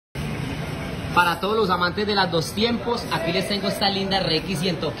Para todos los amantes de las dos tiempos, aquí les tengo esta linda RX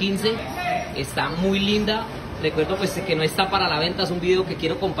 115. Está muy linda. Recuerdo pues que no está para la venta, es un video que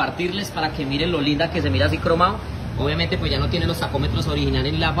quiero compartirles para que miren lo linda que se mira así cromado. Obviamente pues ya no tiene los tacómetros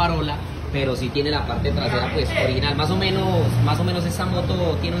originales en la farola, pero sí tiene la parte trasera pues original. Más o menos esta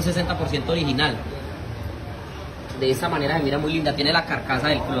moto tiene un 60% original. De esta manera se mira muy linda. Tiene la carcasa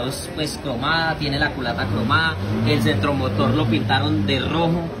del close pues cromada, tiene la culata cromada, el centromotor lo pintaron de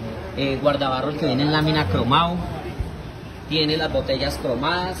rojo, guardabarro que viene en lámina cromado, tiene las botellas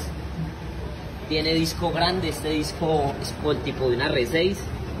cromadas, tiene disco grande. Este disco es por el tipo de una R6,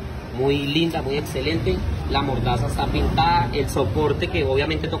 muy linda, muy excelente. La mordaza está pintada, el soporte que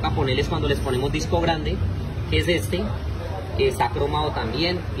obviamente toca ponerles cuando les ponemos disco grande, que es este, está cromado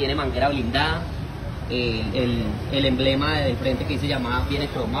también, tiene manguera blindada. El emblema de frente que dice Yamaha viene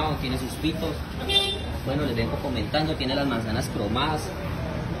cromado, tiene sus pitos. Bueno, les vengo comentando, tiene las manzanas cromadas.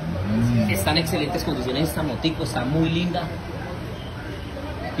 Está en excelentes condiciones esta motico, está muy linda.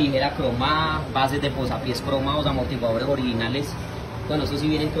 Tijera cromada, bases de posapiés cromados, amortiguadores originales. Bueno, eso sí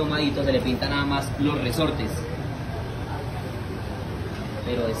vienen cromaditos, se le pintan nada más los resortes.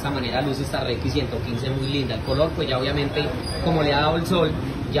 Pero de esta manera luce esta RX 115 muy linda. El color pues ya obviamente como le ha dado el sol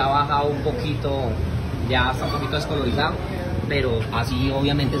ya ha bajado un poquito, ya está un poquito descolorizado, pero así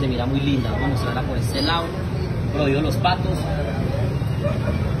obviamente se mira muy linda. Vamos a mostrarla por este lado, rodillo los patos,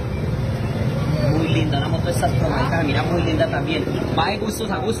 muy linda. Una moto de estas cromaditas se mira muy linda también. Va de gustos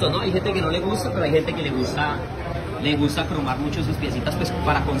a gustos, ¿no? Hay gente que no le gusta, pero hay gente que le gusta cromar mucho sus piecitas pues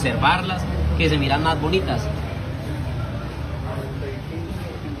para conservarlas, que se miran más bonitas.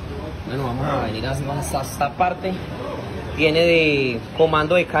 Bueno, vamos a venir hasta esta parte. Tiene de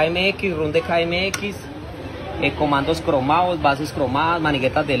comando de KMX, run de KMX, comandos cromados, bases cromadas,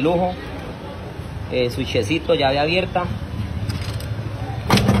 maniguetas de lujo, switchecito, llave abierta,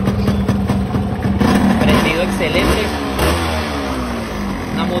 prendido excelente.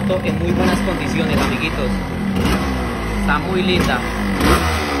 Una moto en muy buenas condiciones, amiguitos. Está muy linda.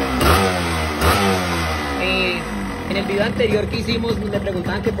 En el video anterior que hicimos me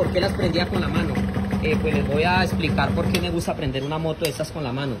preguntaban que por qué las prendía con la mano. Pues les voy a explicar por qué me gusta prender una moto de estas con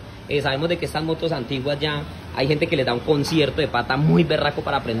la mano. Sabemos de que estas motos antiguas ya hay gente que les da un concierto de pata muy berraco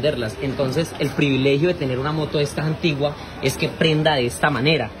para prenderlas. Entonces el privilegio de tener una moto de estas antigua es que prenda de esta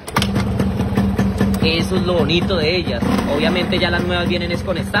manera. Eso es lo bonito de ellas. Obviamente ya las nuevas vienen es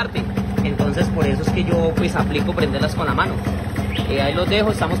con estarte. Entonces por eso es que yo pues aplico prenderlas con la mano. Ahí los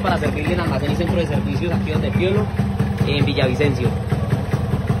dejo, estamos para servirle en almacén y centro de servicios aquí donde Piolo, en Villavicencio.